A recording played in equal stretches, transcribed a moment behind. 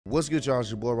What's good, y'all?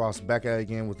 It's your boy Ross back at it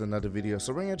again with another video.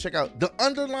 So we're gonna check out the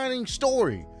underlining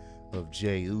story of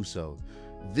Jey Uso.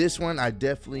 This one I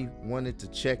definitely wanted to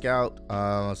check out.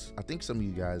 I think some of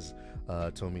you guys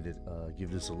told me to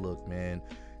give this a look, man.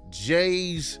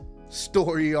 Jey's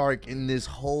story arc in this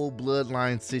whole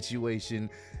bloodline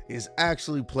situation is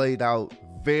actually played out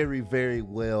very, very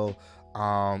well.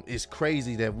 It's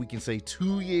crazy that we can say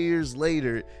 2 years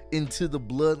later into the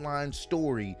bloodline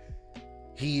story,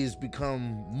 he has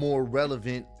become more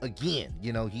relevant again.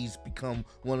 You know, he's become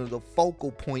one of the focal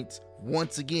points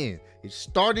once again. It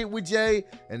started with Jey,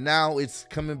 and now it's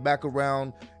coming back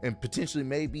around and potentially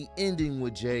maybe ending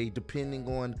with Jey, depending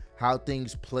on how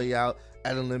things play out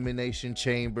at Elimination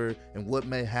Chamber and what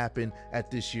may happen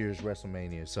at this year's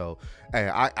WrestleMania. So,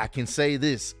 hey, I can say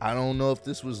this. I don't know if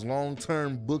this was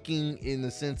long-term booking in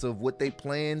the sense of what they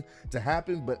plan to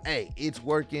happen, but hey, it's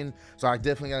working. So I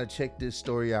definitely got to check this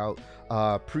story out.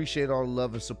 Appreciate all the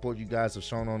love and support you guys have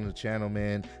shown on the channel,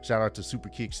 man. Shout out to Super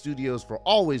Kick Studios for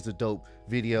always the dope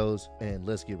videos, and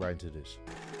let's get right into this.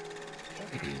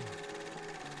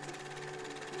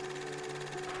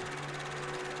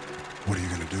 What are you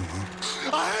gonna do, huh?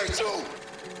 I hate you!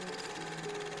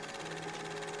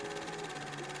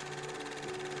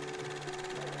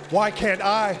 Why can't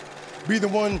I be the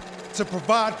one to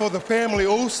provide for the family,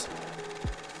 Oos?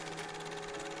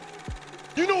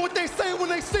 You know what they say when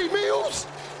they see me, Oos?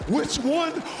 Which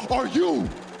one are you?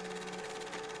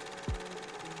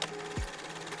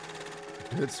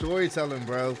 Good storytelling,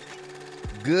 bro.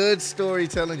 Good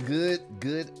storytelling,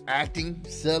 good acting,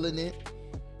 selling it.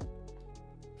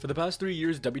 For the past 3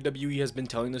 years, WWE has been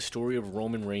telling the story of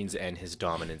Roman Reigns and his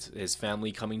dominance, his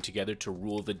family coming together to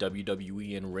rule the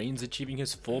WWE, and Reigns achieving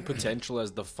his full potential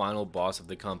as the final boss of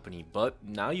the company. But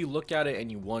now you look at it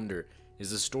and you wonder,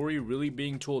 is the story really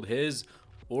being told his,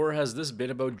 or has this been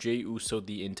about Jey Uso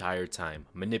the entire time?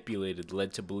 Manipulated,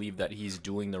 led to believe that he's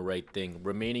doing the right thing,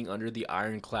 remaining under the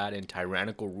ironclad and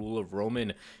tyrannical rule of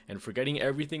Roman, and forgetting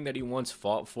everything that he once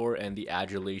fought for and the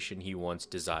adulation he once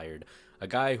desired. A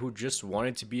guy who just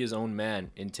wanted to be his own man,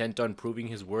 intent on proving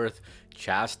his worth,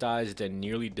 chastised and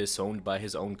nearly disowned by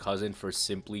his own cousin for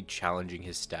simply challenging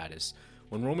his status.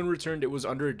 When Roman returned, it was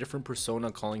under a different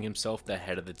persona, calling himself the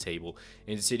head of the table,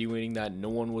 insinuating that no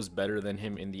one was better than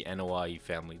him in the NOI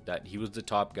family, that he was the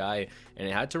top guy, and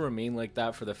it had to remain like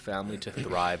that for the family to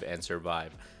thrive and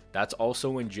survive. That's also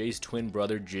when Jey's twin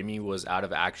brother Jimmy was out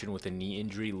of action with a knee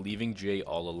injury, leaving Jey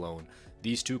all alone.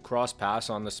 These two crossed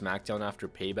paths on the SmackDown after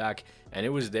Payback, and it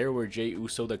was there where Jey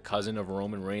Uso, the cousin of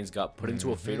Roman Reigns, got put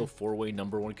into a fatal 4-way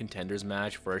 #1 contenders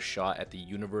match for a shot at the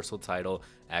Universal title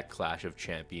at Clash of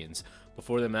Champions.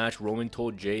 Before the match, Roman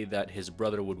told Jey that his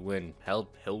brother would win. Hell,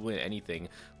 he'll win anything.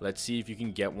 Let's see if you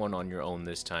can get one on your own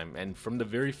this time. And from the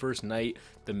very first night,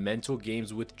 the mental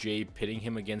games with Jey pitting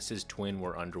him against his twin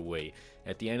were underway.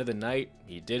 At the end of the night,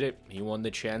 he did it. He won the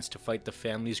chance to fight the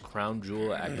family's crown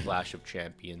jewel at Clash of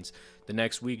Champions. The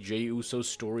next week, Jey Uso's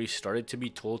story started to be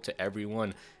told to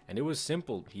everyone, and it was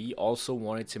simple. He also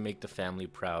wanted to make the family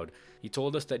proud. He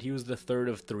told us that he was the third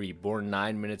of 3, born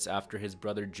 9 minutes after his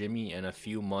brother Jimmy and a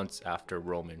few months after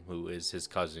Roman, who is his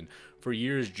cousin. For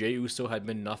years, Jey Uso had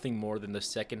been nothing more than the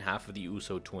second half of the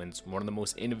Uso twins, one of the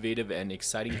most innovative and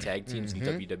exciting tag teams in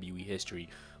WWE history.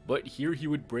 But here he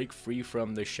would break free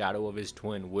from the shadow of his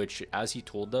twin, which, as he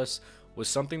told us, was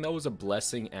something that was a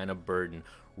blessing and a burden.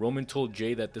 Roman told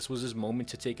Jey that this was his moment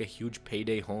to take a huge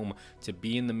payday home, to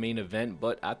be in the main event,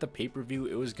 but at the pay-per-view,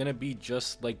 it was going to be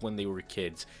just like when they were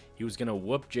kids. He was going to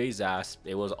whoop Jey's ass,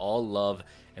 it was all love,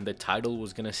 and the title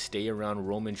was going to stay around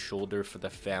Roman's shoulder for the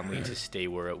family to stay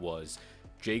where it was.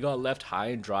 Jey got left high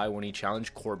and dry when he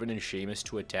challenged Corbin and Sheamus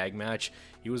to a tag match.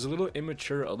 He was a little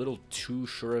immature, a little too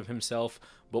sure of himself,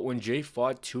 but when Jey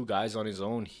fought 2 guys on his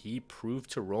own, he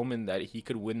proved to Roman that he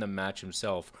could win the match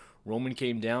himself. Roman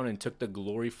came down and took the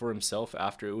glory for himself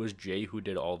after it was Jey who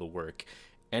did all the work.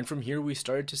 And from here, we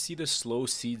started to see the slow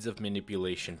seeds of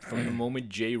manipulation. From the moment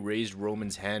Jey raised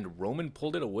Roman's hand, Roman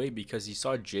pulled it away because he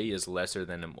saw Jey as lesser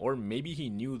than him. Or maybe he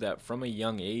knew that from a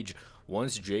young age,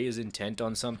 once Jey is intent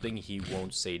on something, he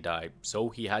won't say die. So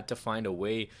he had to find a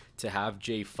way to have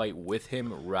Jey fight with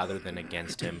him rather than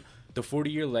against him. The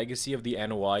 40-year legacy of the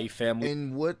NOI family.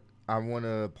 And what I want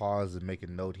to pause and make a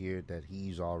note here that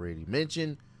he's already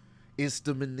mentioned is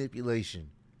the manipulation.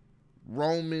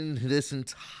 Roman, this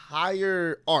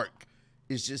entire arc,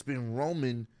 it's just been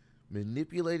Roman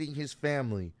manipulating his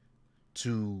family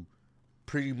to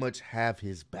pretty much have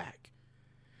his back.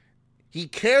 He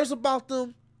cares about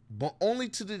them, but only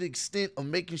to the extent of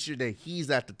making sure that he's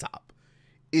at the top.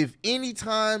 If any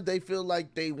time they feel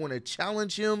like they want to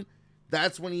challenge him,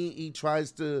 that's when he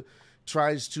tries to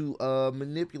tries to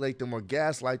manipulate them or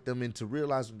gaslight them into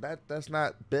realizing that that's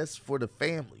not best for the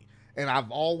family. And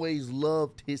I've always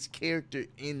loved his character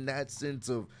in that sense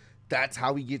of that's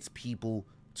how he gets people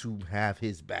to have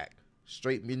his back.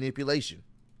 Straight manipulation.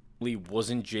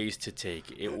 Wasn't Jey's to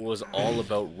take. It was all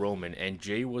about Roman, and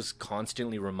Jey was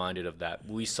constantly reminded of that.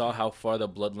 We saw how far the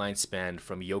bloodline spanned,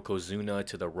 from Yokozuna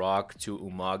to The Rock to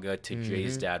Umaga to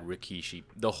Jey's dad Rikishi.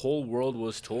 The whole world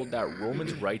was told that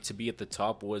Roman's right to be at the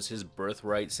top was his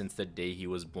birthright since the day he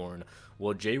was born,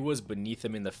 while Jey was beneath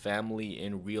him in the family,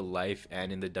 in real life,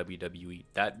 and in the WWE.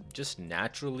 That just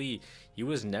naturally, he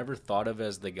was never thought of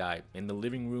as the guy. In the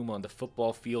living room, on the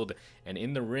football field, and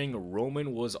in the ring,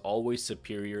 Roman was always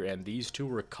superior, and these two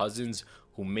were cousins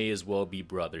who may as well be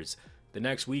brothers. The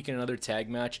next week, in another tag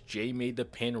match, Jey made the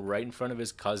pin right in front of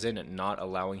his cousin, not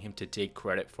allowing him to take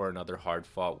credit for another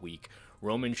hard-fought week.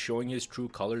 Roman, showing his true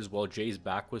colors while Jey's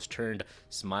back was turned,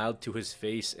 smiled to his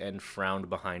face and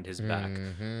frowned behind his back.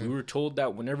 We were told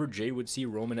that whenever Jey would see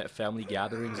Roman at family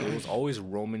gatherings, it was always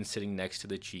Roman sitting next to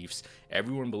the Chiefs.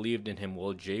 Everyone believed in him,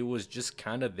 while Jey was just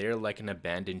kinda there like an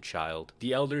abandoned child.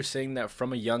 The elders saying that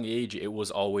from a young age, it was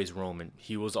always Roman.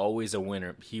 He was always a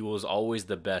winner. He was always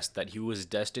the best, that he was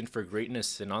destined for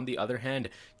greatness. And on the other hand,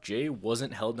 Jey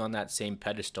wasn't held on that same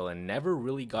pedestal and never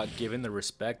really got given the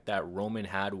respect that Roman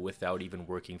had without even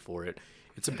working for it.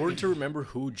 It's important to remember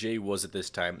who Jey was at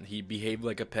this time. He behaved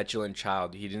like a petulant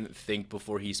child. He didn't think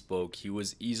before he spoke. He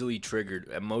was easily triggered.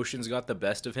 Emotions got the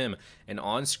best of him, and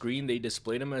on screen they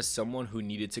displayed him as someone who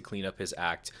needed to clean up his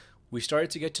act. We started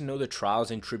to get to know the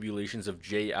trials and tribulations of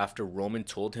Jey after Roman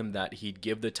told him that he'd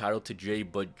give the title to Jey,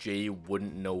 but Jey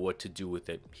wouldn't know what to do with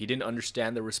it. He didn't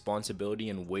understand the responsibility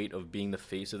and weight of being the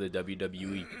face of the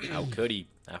WWE. How could he?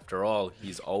 After all,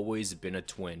 he's always been a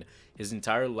twin. His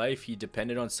entire life, he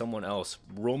depended on someone else.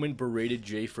 Roman berated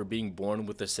Jey for being born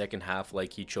with the second half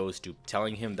like he chose to,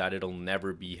 telling him that it'll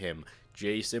never be him.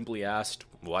 Jey simply asked,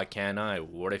 "Why can't I?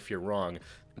 What if you're wrong?"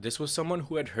 This was someone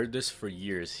who had heard this for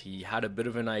years. He had a bit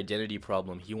of an identity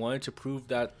problem. He wanted to prove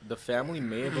that the family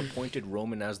may have appointed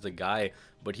Roman as the guy,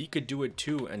 but he could do it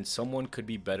too, and someone could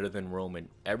be better than Roman.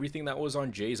 Everything that was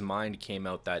on Jey's mind came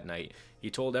out that night. He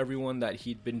told everyone that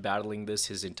he'd been battling this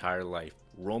his entire life.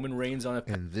 Roman Reigns on a...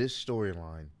 And this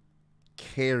storyline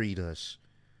carried us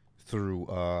through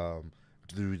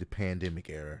the pandemic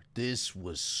era. This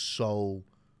was so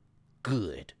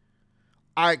good.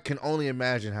 I can only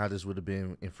imagine how this would have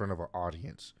been in front of our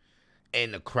audience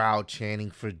and the crowd chanting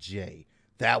for Jey.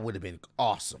 That would have been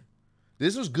awesome.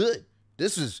 This was good.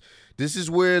 This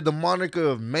is where the moniker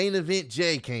of Main Event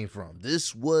Jey came from.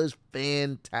 This was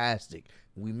fantastic.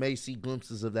 We may see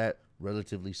glimpses of that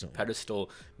relatively soon.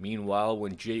 Pedestal. Meanwhile,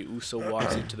 when Jey Uso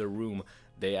walks into the room,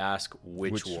 they ask,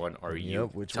 which one are you?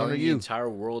 Yep, which telling one are the you? entire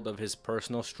world of his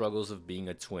personal struggles of being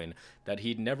a twin, that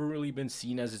he'd never really been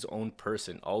seen as his own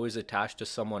person, always attached to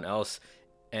someone else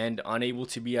and unable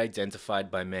to be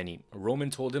identified by many. Roman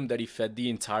told him that he fed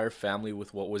the entire family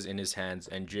with what was in his hands,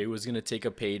 and Jey was going to take a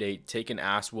payday, take an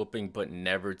ass whooping, but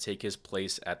never take his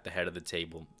place at the head of the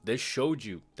table. This showed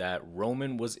you that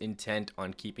Roman was intent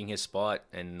on keeping his spot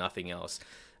and nothing else.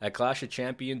 At Clash of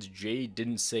Champions, Jey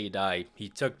didn't say die. He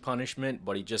took punishment,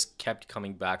 but he just kept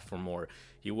coming back for more.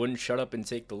 He wouldn't shut up and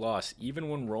take the loss. Even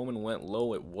when Roman went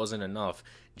low, it wasn't enough.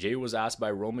 Jey was asked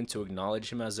by Roman to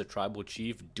acknowledge him as the tribal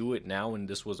chief, do it now and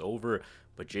this was over,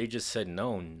 but Jey just said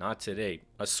no, not today.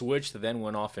 A switch then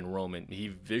went off in Roman. He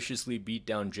viciously beat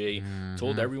down Jey,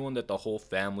 told everyone that the whole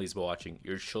family's watching,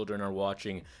 your children are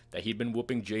watching, that he'd been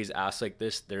whooping Jey's ass like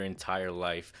this their entire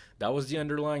life. That was the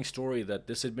underlying story, that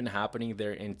this had been happening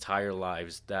their entire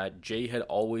lives, that Jey had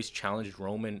always challenged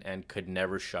Roman and could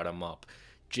never shut him up.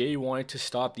 Jey wanted to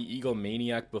stop the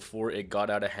egomaniac before it got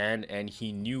out of hand, and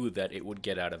he knew that it would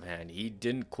get out of hand. He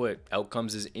didn't quit. Out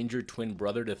comes his injured twin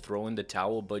brother to throw in the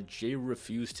towel, but Jey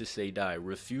refused to say die,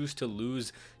 refused to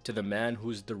lose to the man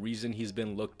who's the reason he's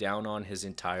been looked down on his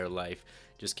entire life.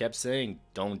 Just kept saying,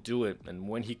 don't do it. And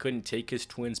when he couldn't take his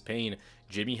twin's pain,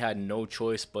 Jimmy had no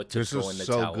choice but to throw in the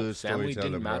towel. Family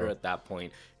didn't matter at that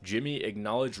point. Jimmy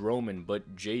acknowledged Roman,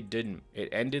 but Jey didn't. It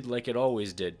ended like it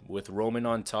always did, with Roman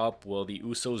on top, while the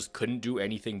Usos couldn't do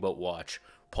anything but watch.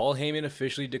 Paul Heyman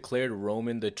officially declared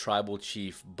Roman the tribal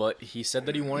chief, but he said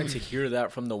that he wanted to hear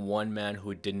that from the one man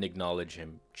who didn't acknowledge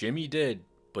him. Jimmy did,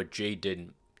 but Jey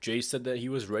didn't. Jey said that he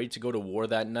was ready to go to war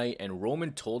that night, and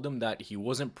Roman told him that he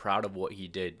wasn't proud of what he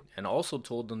did, and also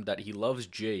told him that he loves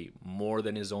Jey more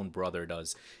than his own brother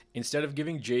does. Instead of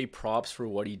giving Jey props for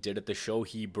what he did at the show,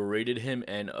 he berated him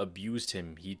and abused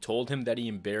him. He told him that he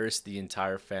embarrassed the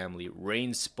entire family.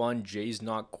 Reigns spun Jey's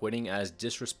not quitting as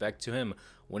disrespect to him,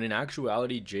 when in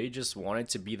actuality, Jey just wanted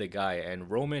to be the guy.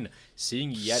 And Roman,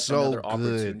 seeing yet another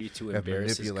opportunity to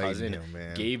embarrass his cousin,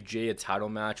 gave Jey a title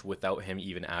match without him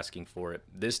even asking for it.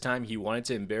 This time, he wanted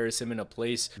to embarrass him in a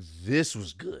place. This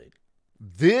was good.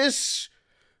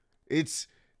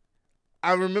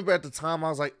 I remember at the time, I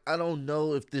was like, I don't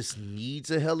know if this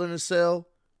needs a Hell in a Cell,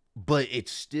 but it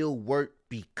still worked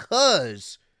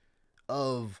because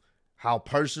of how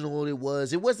personal it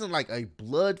was. It wasn't like a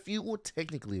blood feud. Well,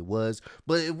 technically it was,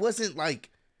 but it wasn't like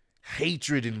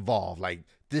hatred involved. Like,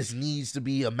 this needs to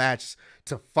be a match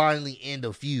to finally end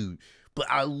a feud. But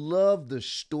I love the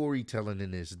storytelling in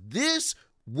this. This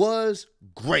was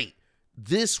great.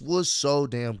 This was so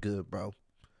damn good, bro.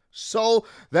 So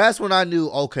that's when I knew,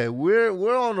 okay, we're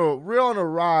on a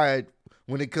ride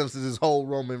when it comes to this whole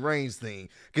Roman Reigns thing.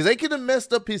 Because they could have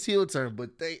messed up his heel turn,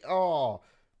 but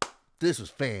this was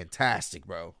fantastic,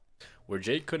 bro. Where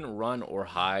Jey couldn't run or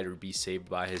hide or be saved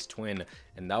by his twin,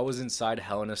 and that was inside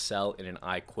Hell in a Cell in an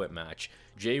I Quit match.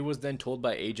 Jey was then told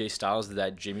by AJ Styles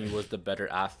that Jimmy was the better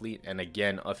athlete, and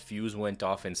again, a fuse went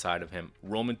off inside of him.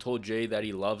 Roman told Jey that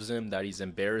he loves him, that he's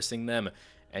embarrassing them,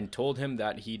 and told him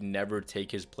that he'd never take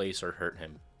his place or hurt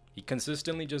him. He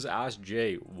consistently just asked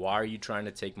Jey, why are you trying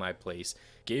to take my place?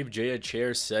 Gave Jey a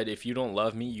chair, said, if you don't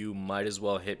love me, you might as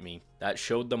well hit me. That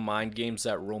showed the mind games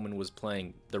that Roman was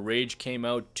playing. The Rage came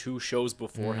out 2 shows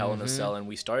before Hell in a Cell, and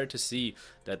we started to see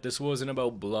that this wasn't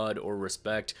about blood or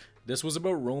respect. This was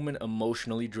about Roman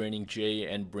emotionally draining Jey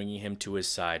and bringing him to his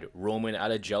side. Roman, out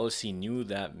of jealousy, knew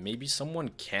that maybe someone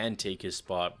can take his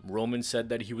spot. Roman said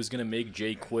that he was going to make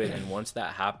Jey quit, and once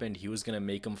that happened, he was going to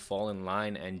make him fall in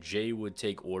line, and Jey would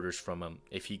take orders from him.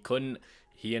 If he couldn't,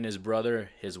 he and his brother,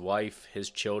 his wife,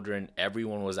 his children,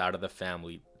 everyone was out of the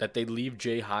family. That they'd leave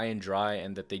Jey high and dry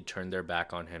and that they'd turn their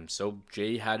back on him. So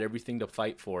Jey had everything to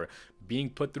fight for.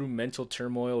 Being put through mental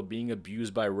turmoil, being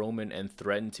abused by Roman, and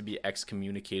threatened to be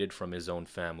excommunicated from his own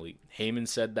family. Heyman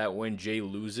said that when Jey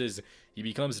loses, he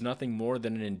becomes nothing more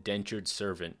than an indentured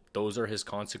servant. Those are his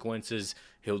consequences.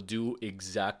 He'll do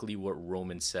exactly what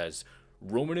Roman says.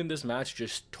 Roman in this match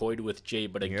just toyed with Jey,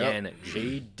 but again,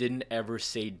 Jey didn't ever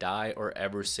say die or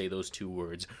ever say those 2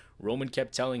 words. Roman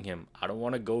kept telling him, I don't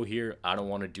want to go here, I don't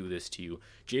want to do this to you.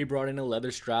 Jey brought in a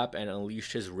leather strap and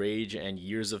unleashed his rage and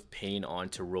years of pain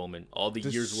onto Roman. All the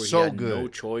years where he had no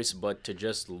choice but to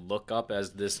just look up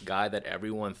as this guy that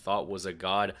everyone thought was a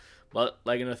god. But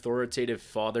like an authoritative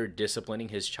father disciplining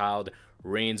his child,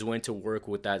 Reigns went to work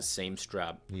with that same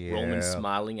strap. Roman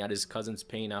smiling at his cousin's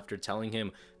pain after telling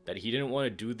him that he didn't want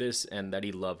to do this and that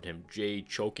he loved him. Jey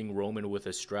choking Roman with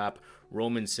a strap.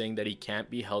 Roman saying that he can't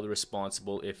be held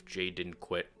responsible if Jey didn't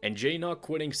quit. And Jey not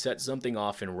quitting set something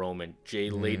off in Roman.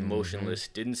 Jey laid motionless,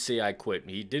 didn't say I quit.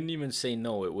 He didn't even say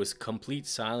no. It was complete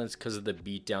silence because of the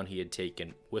beatdown he had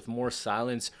taken. With more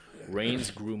silence,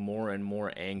 Reigns grew more and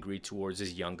more angry towards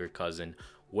his younger cousin,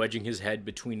 wedging his head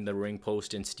between the ring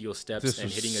post and steel steps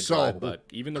and hitting a drive butt.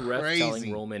 Even the ref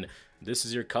telling Roman, this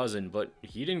is your cousin, but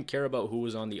he didn't care about who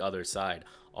was on the other side.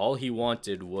 All he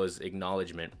wanted was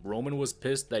acknowledgement. Roman was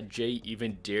pissed that Jey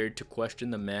even dared to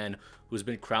question the man who's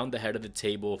been crowned the head of the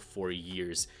table for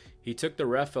years. He took the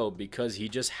ref out because he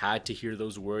just had to hear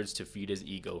those words to feed his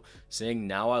ego, saying,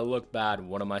 now I look bad,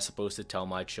 what am I supposed to tell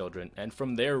my children? And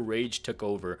from there, rage took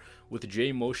over. With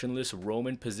Jey motionless,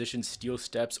 Roman positioned steel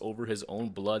steps over his own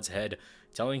blood's head,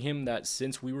 telling him that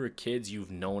since we were kids,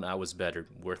 you've known I was better.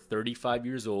 We're 35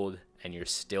 years old, and you're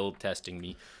still testing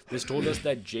me. This told us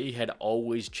that Jey had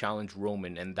always challenged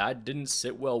Roman, and that didn't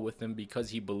sit well with him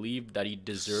because he believed that he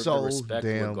deserved the respect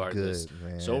regardless.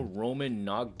 So Roman,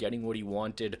 not getting what he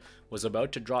wanted, was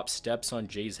about to drop steps on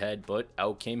Jey's head, but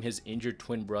out came his injured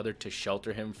twin brother to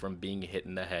shelter him from being hit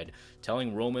in the head,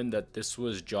 telling Roman that this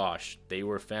was Josh. They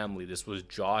were family. This was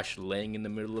Josh laying in the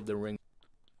middle of the ring.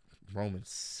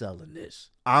 Roman's selling this.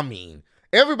 I mean,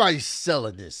 everybody's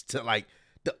selling this to like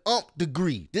the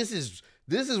degree. This is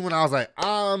when I was like,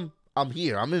 I'm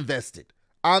here. I'm invested.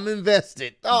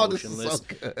 Oh, this is so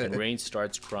good. And Reigns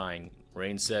starts crying.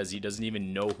 Reigns says he doesn't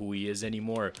even know who he is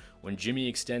anymore. When Jimmy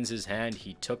extends his hand,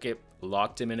 he took it,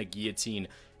 locked him in a guillotine,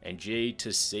 and Jey,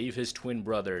 to save his twin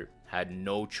brother, had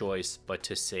no choice but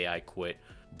to say I quit.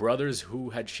 Brothers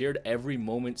who had shared every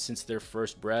moment since their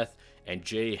first breath, and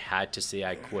Jey had to say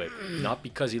I quit. Not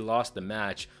because he lost the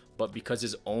match, but because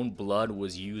his own blood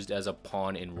was used as a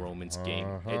pawn in Roman's game.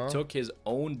 It took his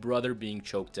own brother being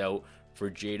choked out for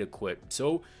Jey to quit.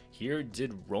 So here,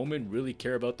 did Roman really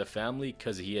care about the family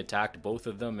because he attacked both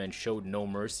of them and showed no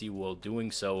mercy while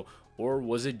doing so? Or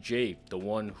was it Jey, the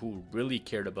one who really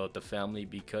cared about the family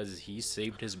because he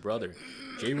saved his brother?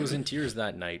 Jey was in tears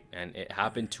that night, and it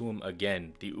happened to him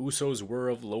again. The Usos were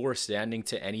of lower standing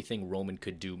to anything Roman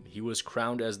could do. He was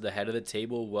crowned as the head of the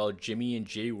table, while Jimmy and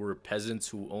Jey were peasants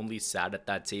who only sat at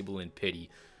that table in pity.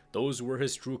 Those were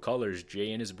his true colors.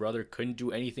 Jey and his brother couldn't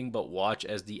do anything but watch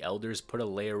as the elders put a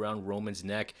lei around Roman's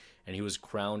neck, and he was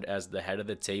crowned as the head of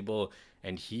the table,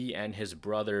 and he and his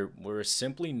brother were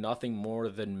simply nothing more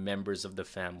than members of the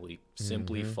family,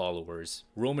 simply followers.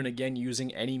 Roman again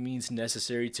using any means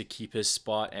necessary to keep his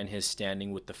spot and his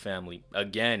standing with the family.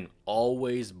 Again,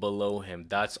 always below him.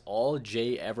 That's all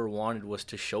Jey ever wanted, was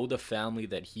to show the family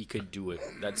that he could do it,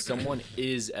 that someone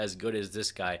is as good as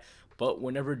this guy. But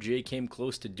whenever Jey came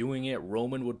close to doing it,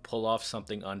 Roman would pull off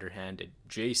something underhanded.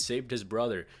 Jey saved his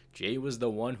brother. Jey was the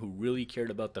one who really cared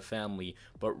about the family,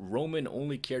 but Roman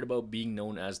only cared about being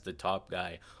known as the top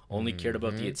guy, only cared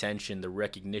about the attention, the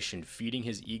recognition, feeding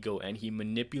his ego, and he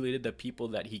manipulated the people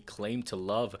that he claimed to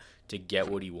love to get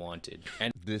what he wanted.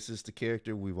 And This is the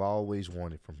character we've always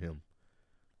wanted from him.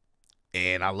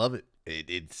 And I love it.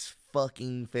 It's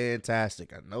fucking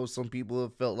fantastic. I know some people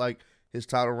have felt like his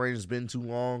title reign has been too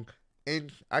long,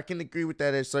 and I can agree with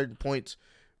that at certain points,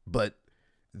 but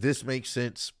this makes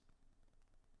sense.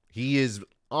 He is,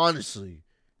 honestly,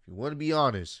 if you want to be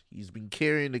honest, he's been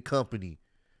carrying the company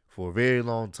for a very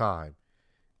long time,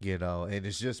 you know, and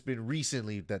it's just been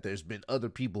recently that there's been other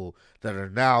people that are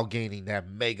now gaining that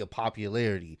mega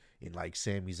popularity in like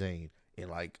Sami Zayn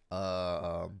and like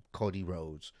Cody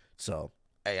Rhodes. So,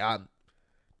 hey,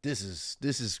 this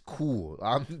is cool.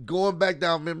 I'm going back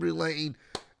down memory lane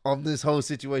on this whole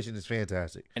situation. Is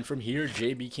fantastic. And from here,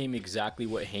 Jey became exactly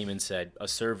what Heyman said, a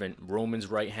servant, Roman's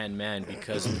right-hand man,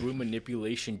 because through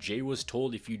manipulation, Jey was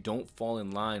told, if you don't fall in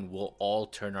line, we'll all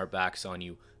turn our backs on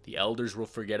you. The elders will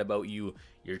forget about you.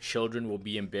 Your children will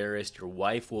be embarrassed. Your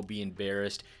wife will be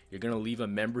embarrassed. You're going to leave a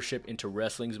membership into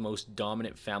wrestling's most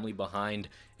dominant family behind,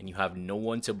 and you have no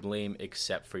one to blame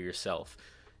except for yourself.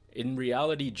 In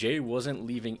reality, Jey wasn't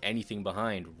leaving anything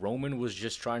behind. Roman was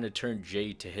just trying to turn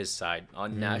Jey to his side.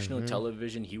 On national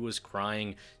television, he was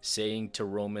crying, saying to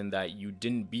Roman that you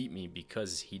didn't beat me,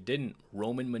 because he didn't.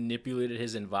 Roman manipulated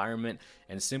his environment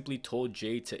and simply told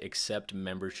Jey to accept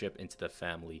membership into the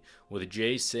family, with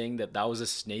Jey saying that that was a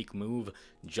snake move,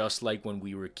 just like when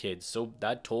we were kids. So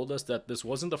that told us that this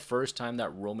wasn't the first time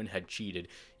that Roman had cheated.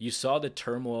 You saw the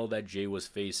turmoil that Jey was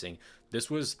facing. This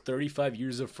was 35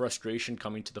 years of frustration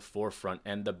coming to the forefront,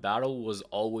 and the battle was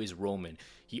always Roman.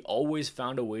 He always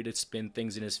found a way to spin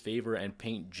things in his favor and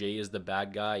paint Jey as the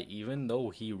bad guy, even though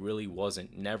he really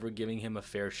wasn't, never giving him a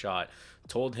fair shot.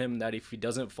 Told him that if he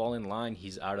doesn't fall in line,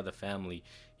 he's out of the family.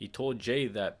 He told Jey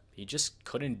that he just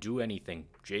couldn't do anything.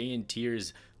 Jey, in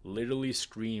tears, literally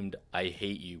screamed, "I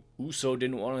hate you." Uso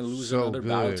didn't want to lose another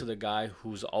battle to the guy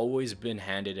who's always been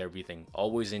handed everything,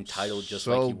 always entitled just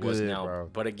like he was now. Bro.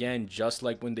 But again, just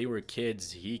like when they were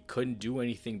kids, he couldn't do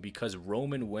anything because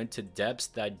Roman went to depths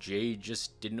that Jey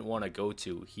just didn't want to go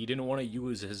to. He didn't want to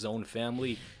use his own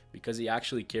family because he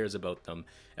actually cares about them.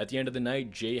 At the end of the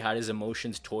night, Jey had his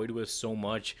emotions toyed with so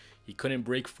much, he couldn't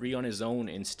break free on his own.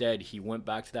 Instead, he went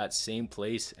back to that same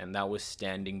place, and that was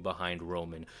standing behind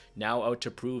Roman, now out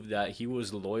to prove that he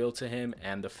was loyal to him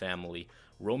and the family.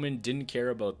 Roman didn't care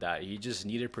about that. He just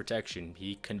needed protection.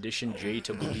 He conditioned Jey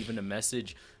to believe in a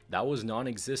message that was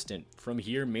non-existent. From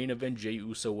here, main event Jey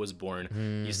Uso was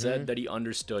born. He said that he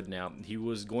understood now. He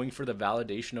was going for the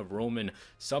validation of Roman,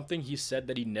 something he said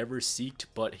that he never seeked,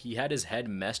 but he had his head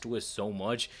messed with so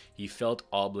much, he felt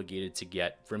obligated to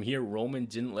get. From here, Roman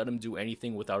didn't let him do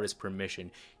anything without his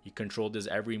permission. He controlled his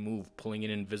every move, pulling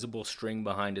an invisible string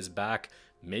behind his back,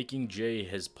 making Jey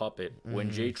his puppet. When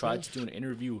Jey tried to do an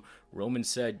interview, Roman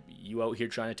said, "You out here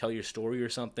trying to tell your story or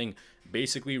something?"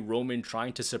 Basically, Roman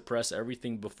trying to suppress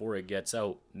everything before it gets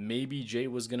out. Maybe Jey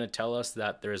was going to tell us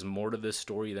that there's more to this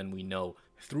story than we know.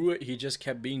 Through it, he just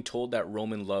kept being told that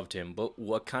Roman loved him. But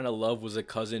what kind of love was a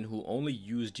cousin who only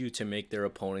used you to make their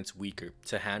opponents weaker,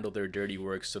 to handle their dirty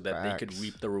work so that they could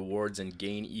reap the rewards and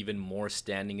gain even more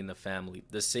standing in the family?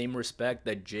 The same respect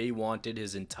that Jey wanted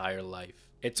his entire life.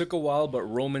 It took a while, but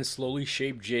Roman slowly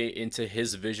shaped Jey into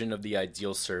his vision of the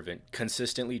ideal servant,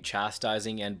 consistently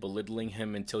chastising and belittling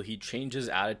him until he changed his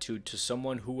attitude to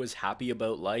someone who was happy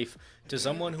about life, to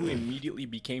someone who immediately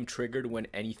became triggered when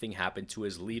anything happened to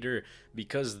his leader,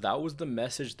 because that was the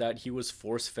message that he was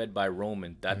force-fed by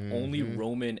Roman, that only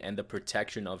Roman and the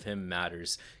protection of him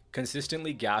matters.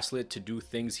 Consistently gaslit to do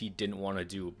things he didn't want to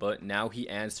do, but now he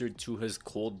answered to his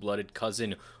cold-blooded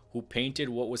cousin, who painted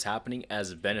what was happening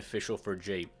as beneficial for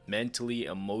Jey, mentally,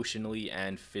 emotionally,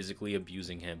 and physically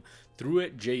abusing him. Through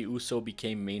it, Jey Uso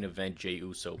became main event Jey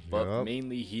Uso, but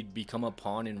mainly he'd become a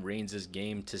pawn in Reigns'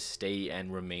 game to stay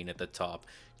and remain at the top.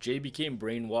 Jey became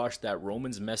brainwashed that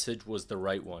Roman's message was the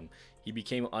right one. He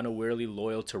became unawarely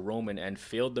loyal to Roman and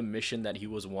failed the mission that he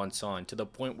was once on, to the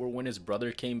point where when his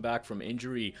brother came back from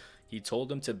injury, he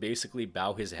told him to basically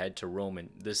bow his head to Roman.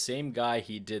 The same guy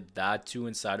he did that to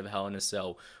inside of Hell in a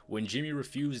Cell. When Jimmy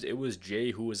refused, it was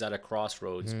Jey who was at a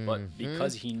crossroads. But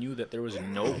because he knew that there was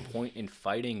no point in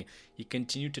fighting, he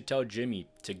continued to tell Jimmy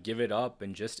to give it up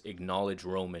and just acknowledge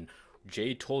Roman.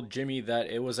 Jey told Jimmy that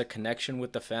it was a connection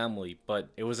with the family, but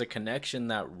it was a connection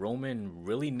that Roman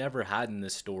really never had in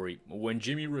this story. When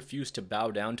Jimmy refused to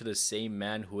bow down to the same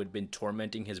man who had been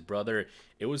tormenting his brother,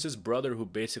 it was his brother who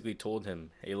basically told him,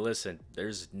 hey listen,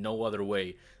 there's no other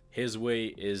way. His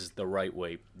way is the right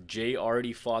way. Jey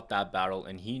already fought that battle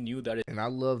and he knew that And I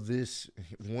love this.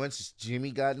 Once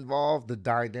Jimmy got involved, the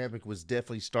dynamic was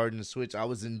definitely starting to switch. I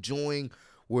was enjoying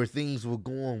where things were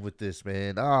going with this,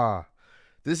 man.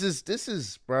 This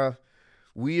is, bruh.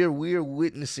 We are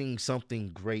witnessing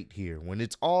something great here. When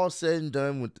it's all said and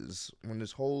done with this, when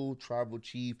this whole tribal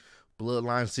chief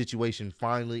bloodline situation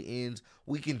finally ends,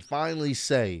 we can finally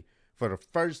say, for the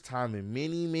first time in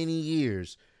many, many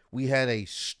years, we had a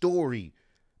storyline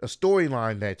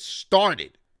that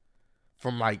started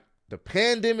from like the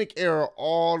pandemic era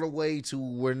all the way to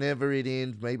whenever it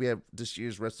ends, maybe at this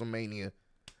year's WrestleMania,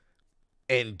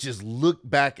 and just look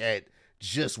back at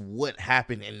just what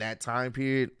happened in that time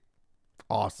period.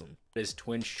 Awesome. his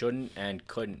twin shouldn't and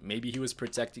couldn't. Maybe he was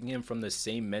protecting him from the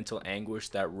same mental anguish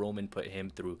that Roman put him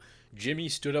through. Jimmy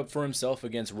stood up for himself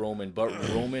against Roman,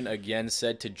 but Roman again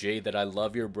said to Jey that I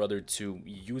love your brother too,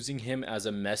 using him as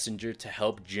a messenger to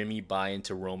help Jimmy buy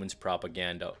into Roman's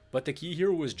propaganda. But the key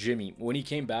here was Jimmy. When he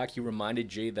came back, he reminded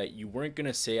Jey that you weren't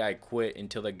gonna say I quit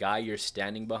until the guy you're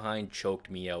standing behind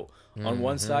choked me out. On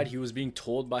one side, he was being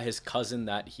told by his cousin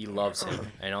that he loves him,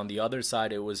 and on the other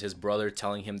side, it was his brother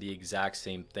telling him the exact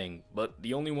same thing. But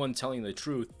the only one telling the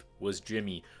truth was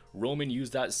Jimmy. Roman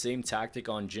used that same tactic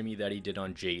on Jimmy that he did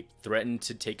on Jey, threatened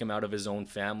to take him out of his own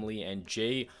family, and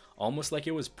Jey, almost like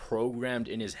it was programmed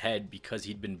in his head because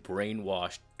he'd been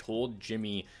brainwashed, told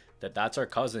Jimmy that that's our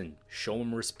cousin, show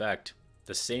him respect.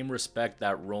 The same respect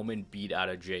that Roman beat out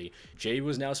of Jey. Jey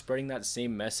was now spreading that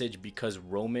same message because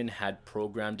Roman had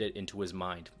programmed it into his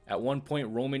mind. At one point,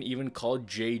 Roman even called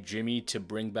Jey Jimmy to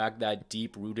bring back that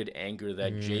deep-rooted anger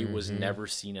that Jey was never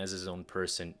seen as his own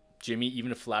person. Jimmy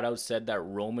even flat out said that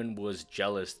Roman was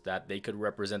jealous that they could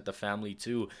represent the family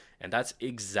too, and that's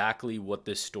exactly what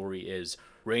this story is.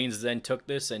 Reigns then took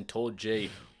this and told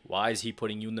Jey, why is he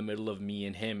putting you in the middle of me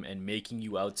and him and making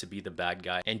you out to be the bad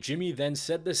guy? And Jimmy then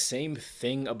said the same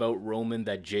thing about Roman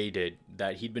that Jey did,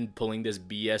 that he'd been pulling this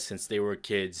BS since they were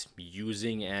kids,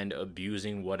 using and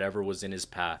abusing whatever was in his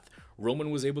path.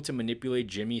 Roman was able to manipulate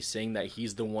Jimmy, saying that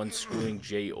he's the one screwing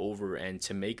Jey over, and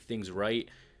to make things right,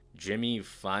 Jimmy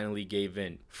finally gave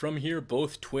in. From here,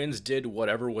 both twins did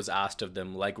whatever was asked of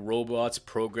them, like robots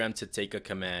programmed to take a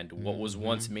command. What was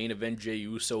once main event Jey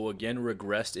Uso again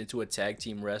regressed into a tag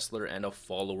team wrestler and a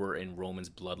follower in Roman's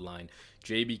bloodline.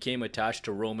 Jey became attached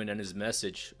to Roman and his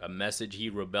message, a message he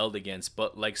rebelled against,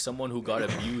 but like someone who got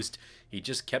abused, he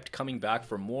just kept coming back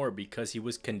for more because he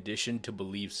was conditioned to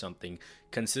believe something,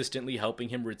 consistently helping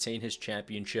him retain his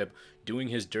championship, doing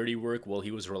his dirty work while he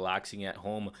was relaxing at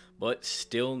home, but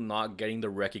still not getting the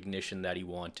recognition that he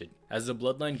wanted. As the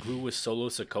bloodline grew with Solo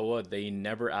Sikoa, they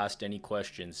never asked any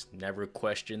questions, never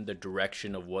questioned the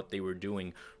direction of what they were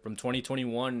doing. From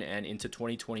 2021 and into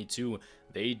 2022,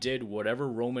 they did whatever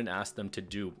Roman asked them to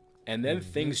do. And then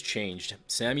things changed.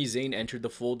 Sami Zayn entered the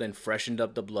fold and freshened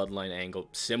up the bloodline angle,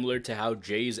 similar to how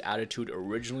Jey's attitude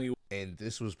originally. And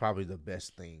this was probably the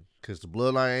best thing, because the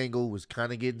bloodline angle was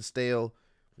kind of getting stale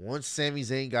once Sami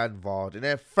Zayn got involved. And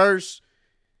at first,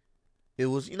 it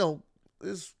was, it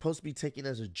was supposed to be taken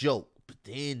as a joke, but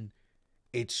then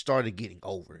it started getting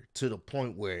over to the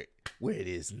point where it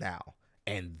is now.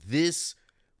 And this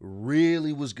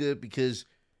really was good because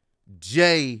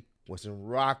Jey wasn't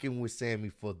rocking with Sami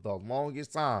for the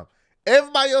longest time.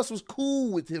 Everybody else was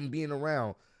cool with him being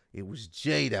around. It was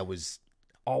Jey that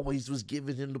always was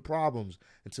giving him the problems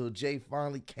until Jey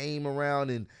finally came around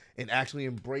and actually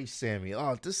embraced Sami.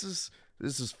 Oh, this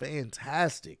is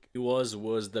fantastic. It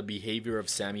was the behavior of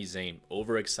Sami Zayn,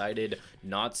 overexcited,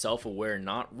 not self-aware,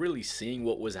 not really seeing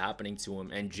what was happening to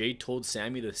him. And Jey told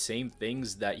Sami the same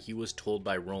things that he was told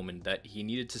by Roman, that he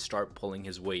needed to start pulling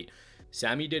his weight.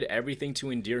 Sammy did everything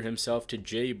to endear himself to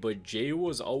Jey, but Jey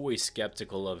was always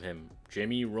skeptical of him.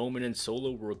 Jimmy, Roman, and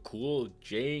Solo were cool,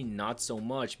 Jey not so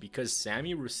much, because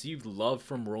Sammy received love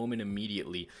from Roman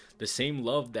immediately, the same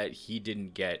love that he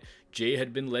didn't get. Jey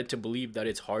had been led to believe that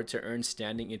it's hard to earn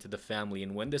standing into the family,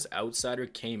 and when this outsider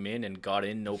came in and got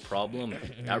in no problem,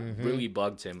 that really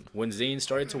bugged him. When Zayn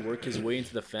started to work his way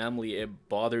into the family, it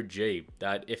bothered Jey,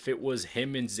 that if it was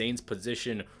him in Zayn's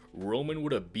position, Roman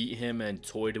would have beat him and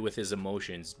toyed with his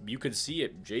emotions. You could see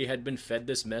it. Jey had been fed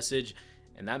this message,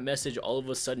 and that message all of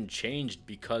a sudden changed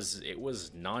because it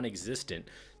was non-existent.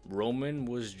 Roman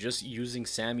was just using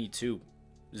Sammy too.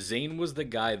 Zayn was the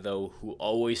guy though who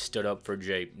always stood up for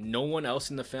Jey. No one else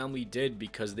in the family did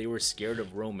because they were scared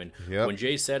of Roman. When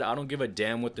Jey said, "I don't give a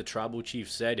damn what the tribal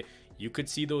chief said," you could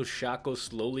see those shackles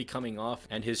slowly coming off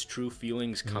and his true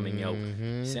feelings coming out.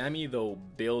 Sammy though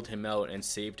bailed him out and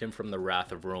saved him from the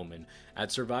wrath of Roman.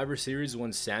 At Survivor Series,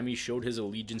 when Sammy showed his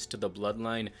allegiance to the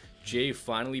bloodline, Jey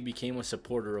finally became a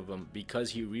supporter of him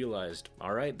because he realized,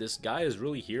 alright, this guy is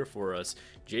really here for us.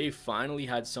 Jey finally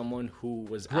had someone who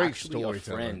was actually a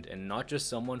friend and not just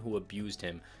someone who abused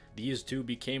him. These two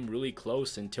became really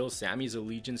close until Sammy's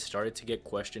allegiance started to get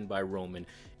questioned by Roman.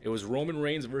 It was Roman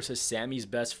Reigns versus Sammy's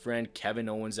best friend Kevin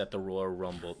Owens at the Royal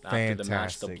Rumble. After the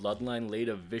match, the bloodline laid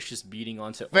a vicious beating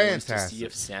onto Owens to see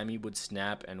if Sammy would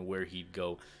snap and where he'd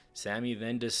go. Sammy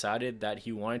then decided that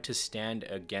he wanted to stand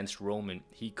against Roman.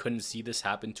 He couldn't see this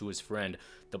happen to his friend.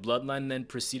 The bloodline then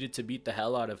proceeded to beat the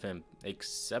hell out of him,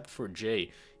 except for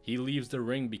Jey. He leaves the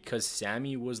ring because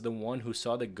Sammy was the one who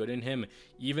saw the good in him,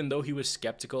 even though he was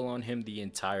skeptical on him the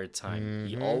entire time.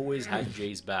 He always had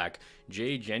Jey's back.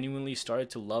 Jey genuinely started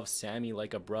to love Sammy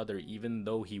like a brother, even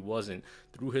though he wasn't.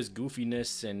 Through his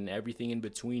goofiness and everything in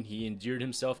between, he endeared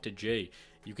himself to Jey.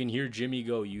 You can hear Jimmy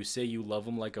go, "You say you love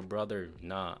him like a brother.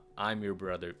 Nah, I'm your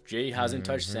brother." Jey hasn't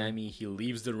touched Sammy. He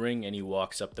leaves the ring and he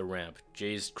walks up the ramp.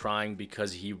 Jey's crying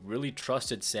because he really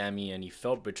trusted Sammy and he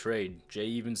felt betrayed. Jey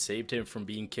even saved him from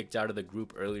being kicked out of the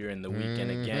group earlier in the week. And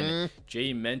again,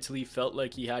 Jey mentally felt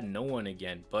like he had no one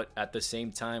again, but at the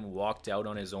same time walked out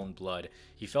on his own blood.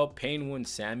 He felt pain when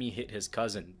Sammy hit his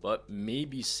cousin, but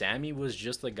maybe Sammy was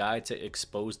just the guy to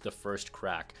expose the first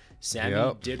crack.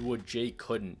 Sammy did what Jey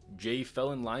couldn't. Jey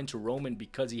fell in line to Roman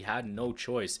because he had no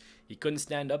choice. He couldn't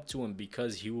stand up to him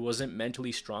because he wasn't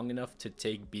mentally strong enough to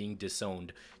take being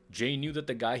disowned. Jey knew that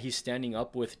the guy he's standing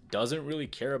up with doesn't really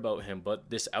care about him, but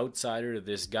this outsider,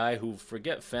 this guy who,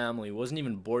 forget family, wasn't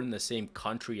even born in the same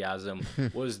country as him,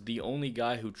 was the only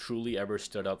guy who truly ever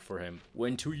stood up for him.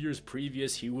 When 2 years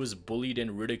previous, he was bullied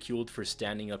and ridiculed for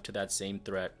standing up to that same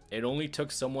threat. It only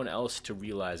took someone else to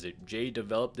realize it. Jey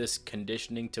developed this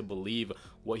conditioning to believe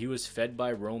what he was fed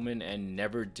by Roman and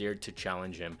never dared to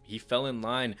challenge him. He fell in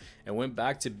line and went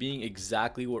back to being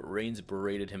exactly what Reigns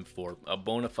berated him for, a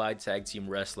bona fide tag team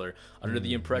wrestler, under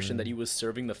the impression that he was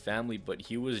serving the family, but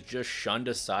he was just shunned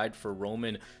aside for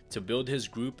Roman to build his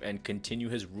group and continue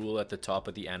his rule at the top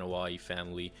of the Anoa'i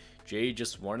family. Jey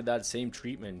just wanted that same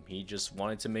treatment. He just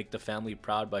wanted to make the family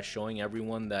proud by showing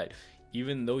everyone that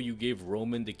even though you gave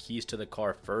Roman the keys to the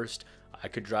car first, I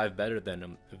could drive better than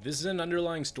him. This is an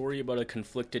underlying story about a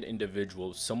conflicted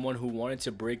individual, someone who wanted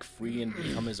to break free and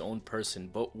become his own person,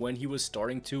 but when he was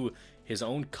starting to, his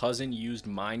own cousin used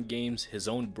mind games, his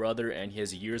own brother and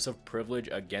his years of privilege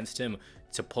against him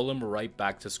to pull him right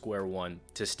back to square one,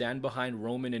 to stand behind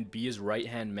Roman and be his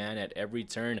right-hand man at every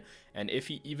turn, and if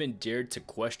he even dared to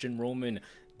question Roman,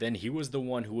 then he was the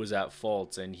one who was at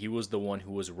fault and he was the one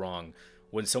who was wrong.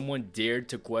 When someone dared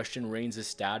to question Reigns'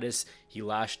 status, he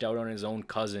lashed out on his own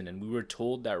cousin, and we were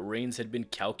told that Reigns had been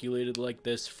calculated like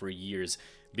this for years,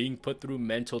 being put through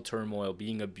mental turmoil,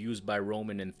 being abused by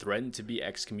Roman, and threatened to be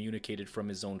excommunicated from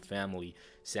his own family.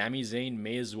 Sami Zayn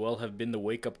may as well have been the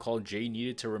wake-up call Jey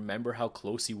needed to remember how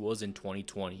close he was in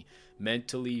 2020.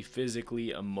 Mentally,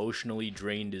 physically, emotionally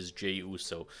drained is Jey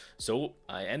Uso. So,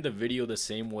 I end the video the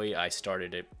same way I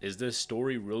started it. Is this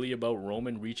story really about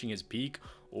Roman reaching his peak?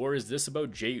 Or is this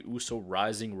about Jey Uso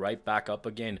rising right back up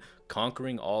again,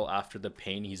 conquering all after the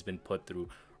pain he's been put through?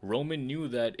 Roman knew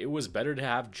that it was better to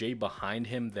have Jey behind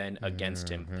him than against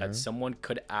him, that someone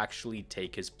could actually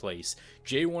take his place.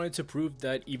 Jey wanted to prove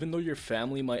that even though your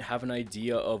family might have an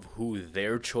idea of who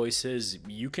their choice is,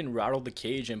 you can rattle the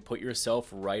cage and put yourself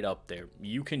right up there.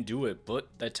 You can do it, but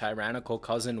the tyrannical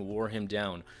cousin wore him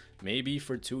down. Maybe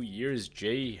for 2 years,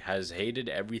 Jey has hated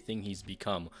everything he's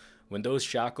become. When those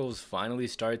shackles finally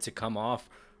started to come off,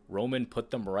 Roman put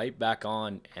them right back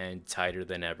on and tighter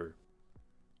than ever.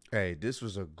 Hey, this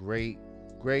was a great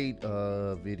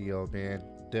video, man.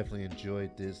 Definitely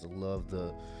enjoyed this. I love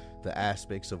the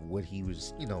aspects of what he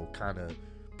was, kind of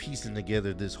piecing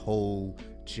together this whole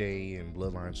Jey and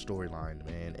Bloodline storyline,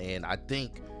 man. And I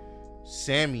think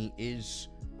Sammy is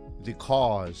the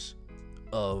cause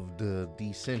of the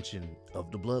dissension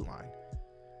of the Bloodline.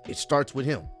 It starts with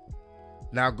him.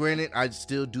 Now, granted, I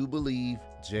still do believe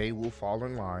Jey will fall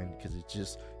in line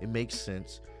because it makes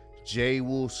sense. Jey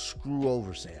will screw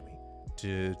over Sammy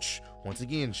to once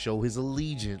again show his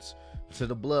allegiance to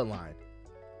the Bloodline.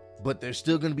 But there's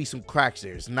still going to be some cracks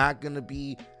there. It's not going to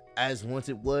be as once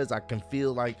it was. I can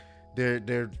feel like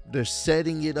they're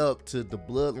setting it up to the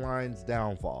Bloodline's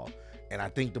downfall. And I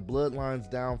think the Bloodline's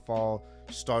downfall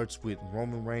starts with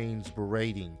Roman Reigns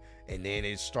berating, and then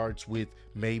it starts with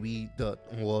maybe the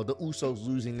Usos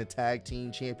losing the tag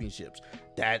team championships.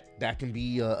 That can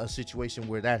be a situation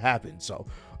where that happens. So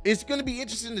it's going to be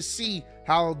interesting to see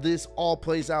how this all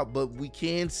plays out. But we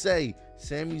can say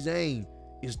Sami Zayn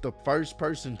is the first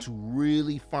person to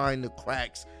really find the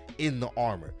cracks in the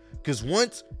armor. Because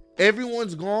once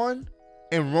everyone's gone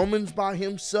and Roman's by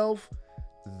himself,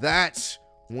 that's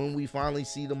when we finally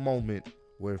see the moment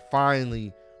where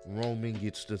finally Roman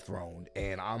gets the throne.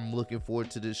 And I'm looking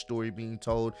forward to this story being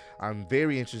told. I'm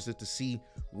very interested to see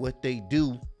what they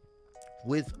do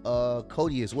with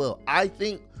Cody as well. I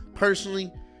think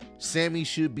personally Sammy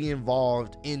should be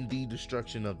involved in the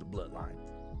destruction of the Bloodline.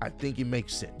 I think it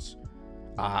makes sense.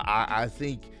 I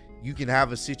think you can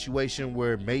have a situation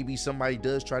where maybe somebody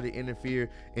does try to interfere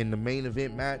in the main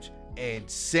event match, and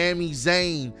Sami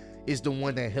Zayn is the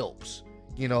one that helps,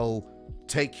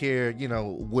 take care,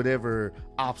 whatever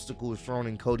obstacle is thrown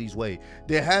in Cody's way.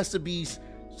 There has to be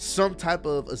some type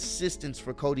of assistance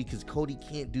for Cody because Cody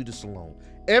can't do this alone.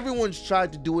 Everyone's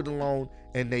tried to do it alone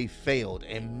and they failed,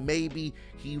 and maybe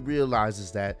he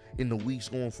realizes that in the weeks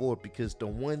going forward, because the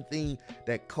one thing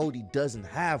that Cody doesn't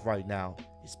have right now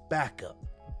is backup.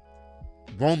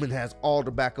 Roman has all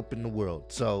the backup in the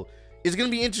world, so it's going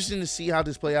to be interesting to see how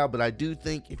this play out. But I do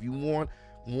think if you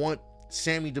want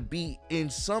Sammy to be in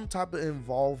some type of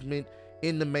involvement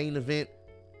in the main event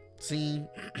scene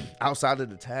outside of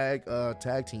the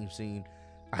tag team scene,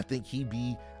 I think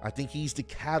he's the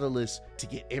catalyst to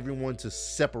get everyone to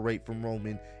separate from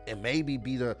Roman and maybe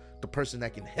be the person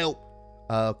that can help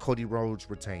Cody Rhodes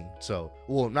retain. So,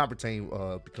 well, not retain,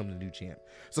 become the new champ.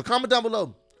 So comment down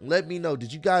below. Let me know,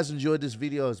 did you guys enjoy this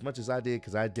video as much as I did?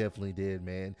 Because I definitely did,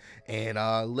 man. And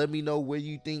let me know where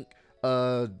you think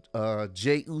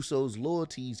Jey Uso's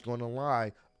loyalty is going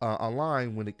to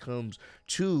align when it comes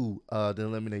to the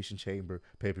Elimination Chamber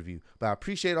pay-per-view. But I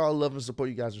appreciate all the love and support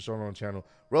you guys are showing on the channel.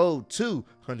 Road to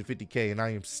 150K, and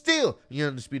I am still the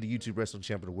undisputed YouTube wrestling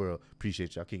champion of the world.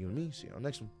 Appreciate y'all kicking with me. See you on the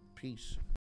next one. Peace.